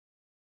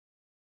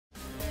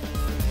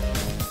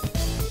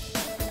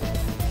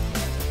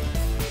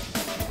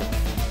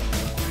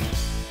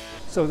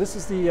So this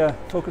is the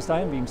focused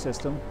ion beam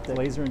system, the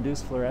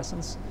laser-induced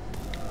fluorescence.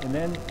 And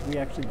then we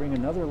actually bring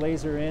another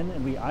laser in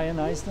and we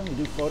ionize them. We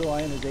do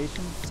photoionization.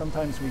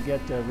 Sometimes we get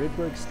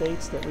Rydberg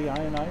states that we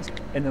ionize.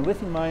 And the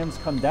lithium ions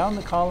come down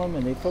the column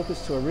and they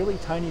focus to a really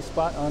tiny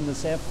spot on the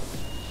sample.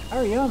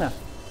 Ariana,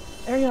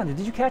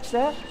 did you catch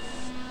that?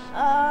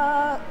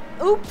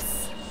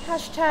 Oops.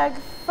 Hashtag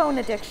phone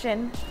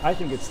addiction. I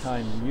think it's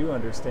time you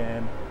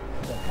understand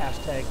the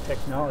hashtag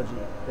technology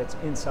that's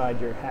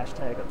inside your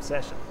hashtag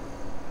obsession.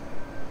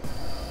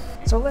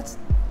 So let's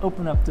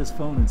open up this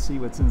phone and see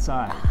what's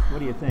inside. What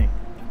do you think?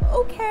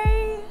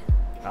 Okay.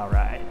 All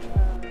right.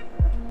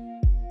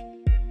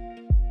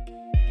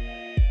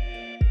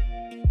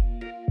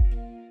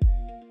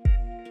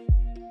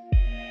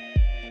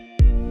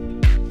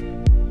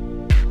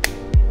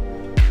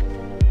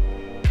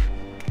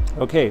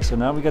 Okay, so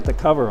now we got the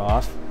cover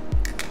off.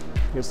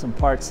 Here's some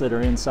parts that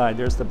are inside.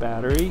 There's the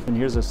battery, and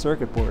here's a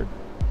circuit board.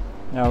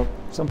 Now,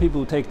 some people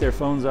who take their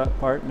phones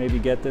apart maybe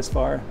get this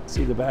far,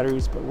 see the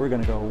batteries, but we're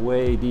going to go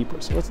way deeper.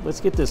 So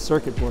let's get this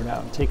circuit board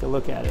out and take a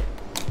look at it.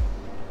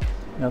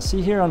 Now,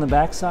 see here on the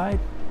back side?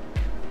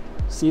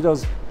 See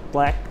those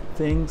black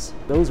things?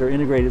 Those are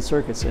integrated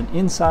circuits, and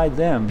inside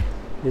them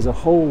is a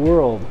whole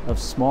world of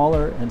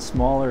smaller and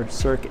smaller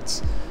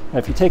circuits. Now,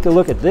 if you take a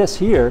look at this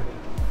here,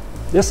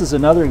 this is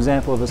another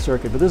example of a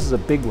circuit, but this is a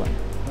big one,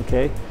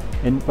 okay?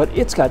 But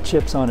it's got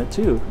chips on it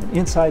too. And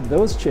inside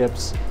those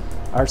chips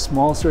are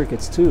small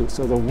circuits too.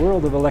 So the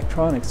world of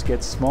electronics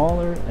gets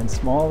smaller and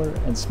smaller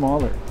and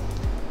smaller.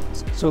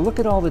 So look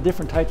at all the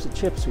different types of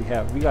chips we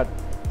have. We got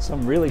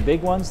some really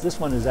big ones.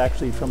 This one is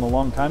actually from a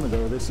long time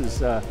ago. This is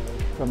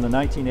from the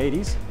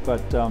 1980s,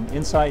 but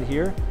inside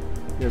here,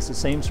 there's the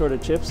same sort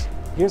of chips.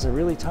 Here's a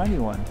really tiny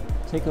one.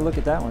 Take a look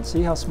at that one.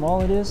 See how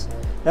small it is?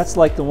 That's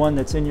like the one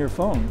that's in your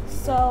phone.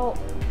 So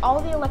all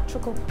the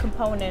electrical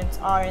components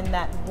are in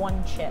that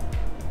one chip.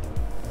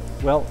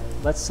 Well,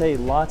 let's say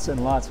lots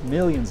and lots,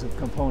 millions of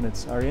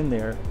components are in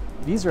there.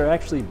 These are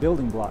actually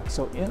building blocks.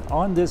 So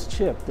on this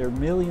chip, there are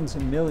millions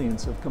and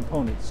millions of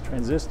components,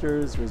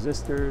 transistors,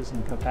 resistors,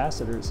 and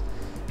capacitors.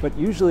 But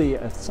usually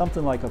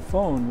something like a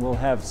phone will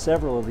have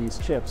several of these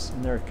chips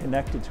and they're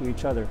connected to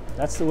each other.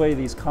 That's the way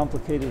these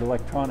complicated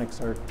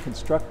electronics are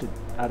constructed,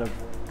 out of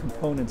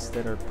components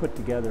that are put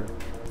together.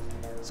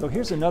 So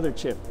here's another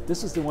chip.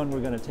 This is the one we're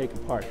going to take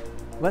apart.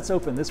 Let's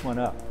open this one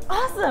up.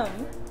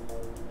 Awesome!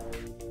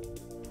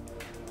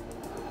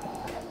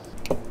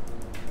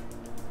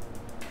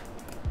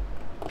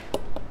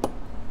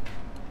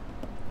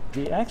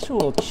 The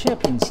actual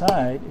chip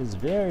inside is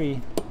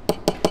very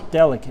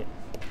delicate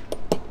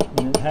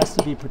and it has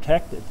to be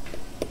protected.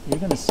 You're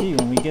going to see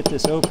when we get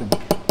this open.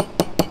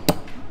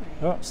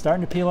 Oh,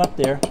 starting to peel up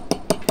there. Yeah,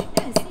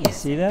 I see You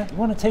see that? You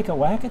want to take a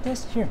whack at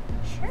this? Here.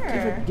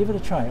 Sure. Give it a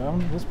try.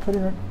 Just put it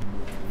in.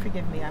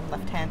 Forgive me, I'm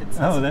left-handed,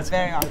 so that's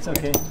very awkward. That's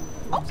okay.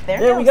 Oh,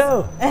 there we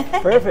go.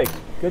 Perfect.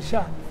 Good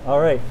shot. All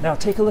right. Now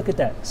take a look at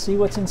that. See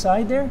what's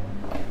inside there?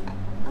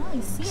 Oh,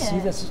 you see it. See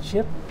this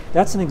chip?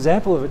 That's an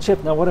example of a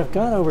chip. Now what I've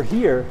got over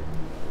here,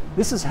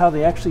 this is how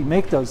they actually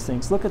make those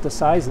things. Look at the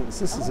size of this.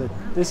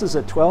 This is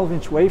a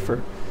 12-inch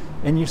wafer,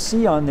 and you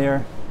see on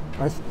there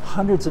are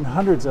hundreds and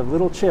hundreds of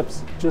little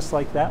chips just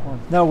like that one.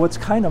 Now what's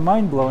kind of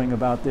mind-blowing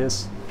about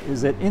this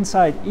is that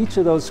inside each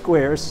of those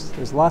squares,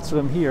 there's lots of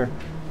them here,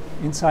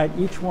 inside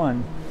each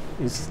one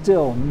is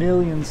still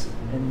millions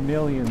and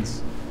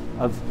millions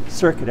of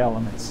circuit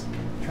elements,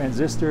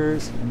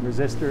 transistors and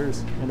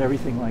resistors and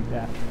everything like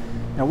that.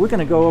 Now we're going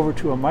to go over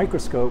to a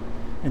microscope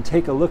and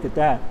take a look at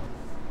that.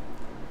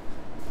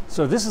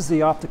 So this is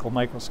the optical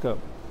microscope.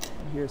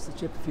 Here's the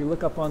chip. If you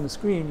look up on the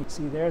screen, you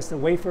see there's the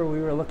wafer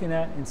we were looking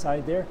at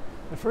inside there.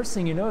 The first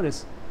thing you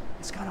notice,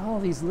 it's got all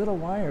these little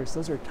wires.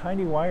 Those are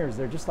tiny wires.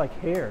 They're just like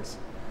hairs,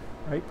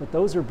 right? But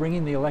those are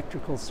bringing the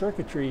electrical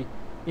circuitry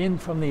in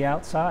from the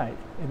outside.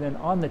 And then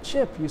on the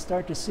chip, you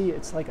start to see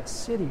it's like a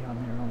city on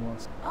there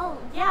almost. Oh,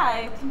 yeah,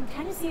 I can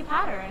kind of see a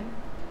pattern.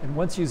 And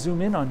once you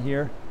zoom in on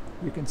here,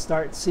 you can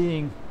start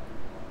seeing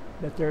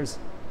that there's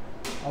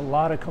a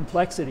lot of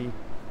complexity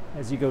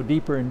as you go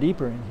deeper and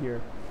deeper in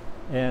here.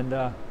 And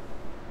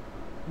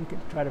you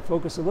can try to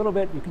focus a little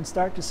bit. You can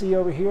start to see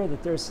over here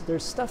that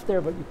there's stuff there,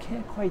 but you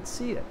can't quite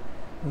see it.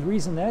 And the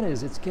reason that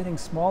is, it's getting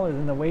smaller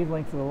than the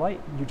wavelength of the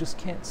light. You just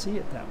can't see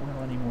it that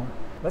well anymore.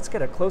 Let's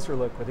get a closer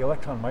look with the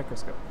electron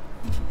microscope.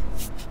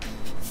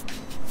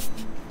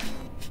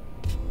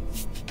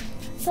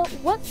 So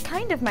what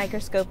kind of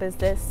microscope is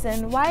this,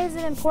 and why is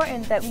it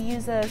important that we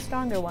use a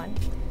stronger one?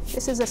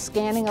 This is a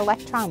scanning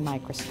electron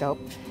microscope,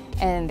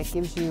 and it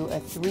gives you a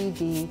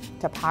 3D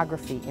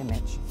topography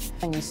image.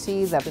 And you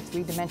see the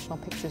three-dimensional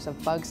pictures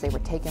of bugs, they were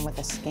taken with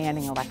a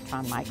scanning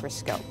electron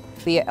microscope.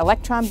 The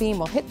electron beam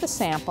will hit the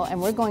sample,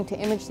 and we're going to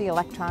image the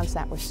electrons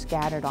that were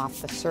scattered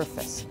off the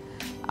surface.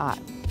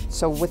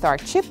 So with our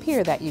chip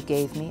here that you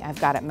gave me, I've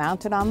got it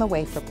mounted on the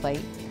wafer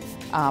plate.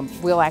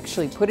 We'll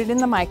actually put it in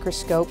the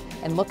microscope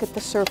and look at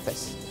the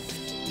surface.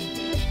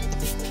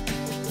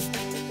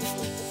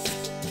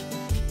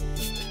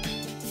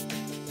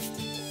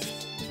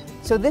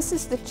 So this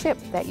is the chip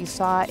that you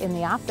saw in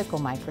the optical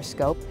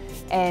microscope,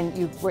 and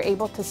you were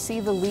able to see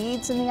the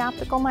leads in the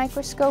optical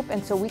microscope,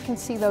 and so we can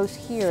see those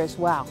here as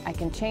well. I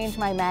can change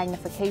my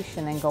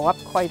magnification and go up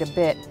quite a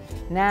bit.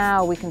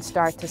 Now we can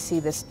start to see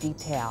this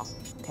detail,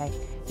 okay?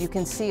 You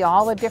can see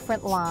all the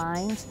different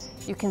lines.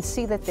 You can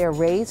see that they're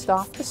raised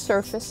off the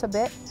surface a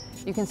bit.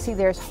 You can see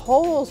there's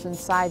holes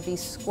inside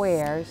these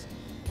squares.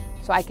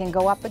 So I can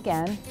go up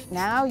again.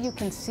 Now you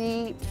can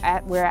see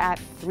we're at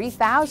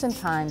 3,000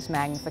 times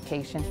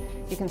magnification.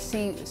 You can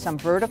see some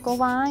vertical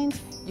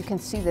lines. You can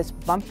see this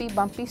bumpy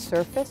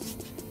surface.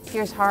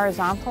 Here's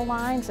horizontal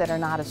lines that are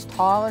not as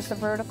tall as the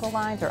vertical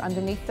lines or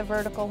underneath the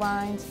vertical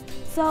lines.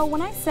 So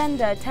when I send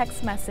a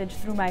text message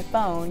through my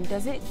phone,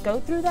 does it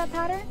go through that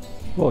pattern?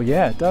 Well,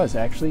 yeah, it does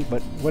actually,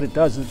 but what it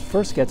does is it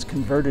first gets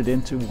converted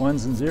into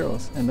ones and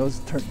zeros, and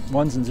those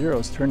ones and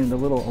zeros turn into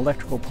little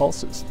electrical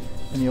pulses.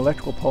 And the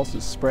electrical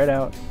pulses spread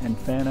out and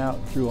fan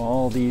out through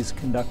all these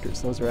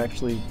conductors. Those are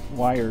actually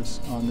wires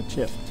on the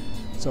chip.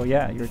 So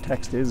yeah, your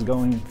text is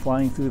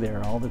flying through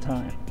there all the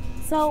time.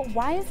 So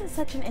why is it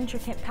such an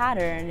intricate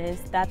pattern?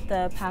 Is that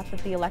the path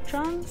of the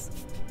electrons?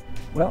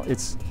 Well,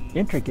 it's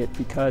intricate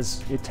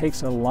because it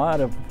takes a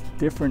lot of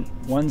different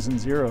ones and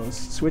zeros,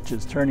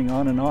 switches turning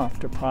on and off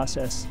to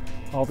process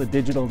all the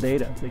digital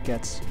data that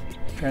gets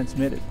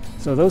transmitted.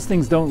 So those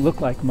things don't look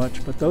like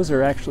much, but those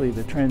are actually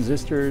the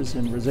transistors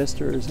and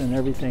resistors and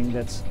everything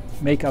that's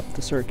make up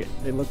the circuit.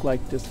 They look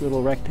like just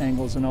little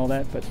rectangles and all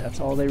that, but that's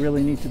all they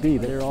really need to be.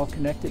 They're all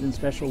connected in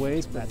special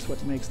ways, but that's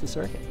what makes the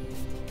circuit.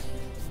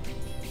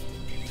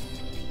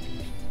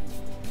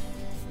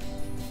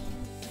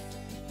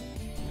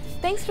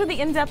 Thanks for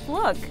the in-depth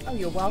look. Oh,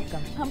 you're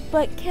welcome.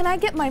 But can I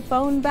get my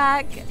phone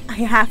back? I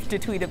have to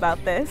tweet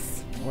about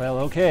this. Well,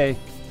 okay.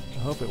 I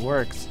hope it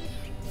works.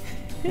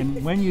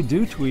 And when you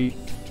do tweet,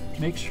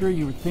 make sure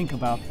you think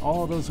about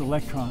all those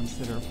electrons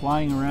that are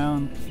flying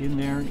around in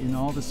there in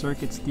all the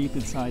circuits deep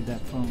inside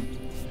that phone.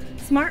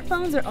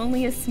 Smartphones are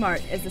only as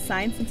smart as the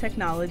science and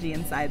technology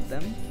inside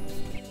them.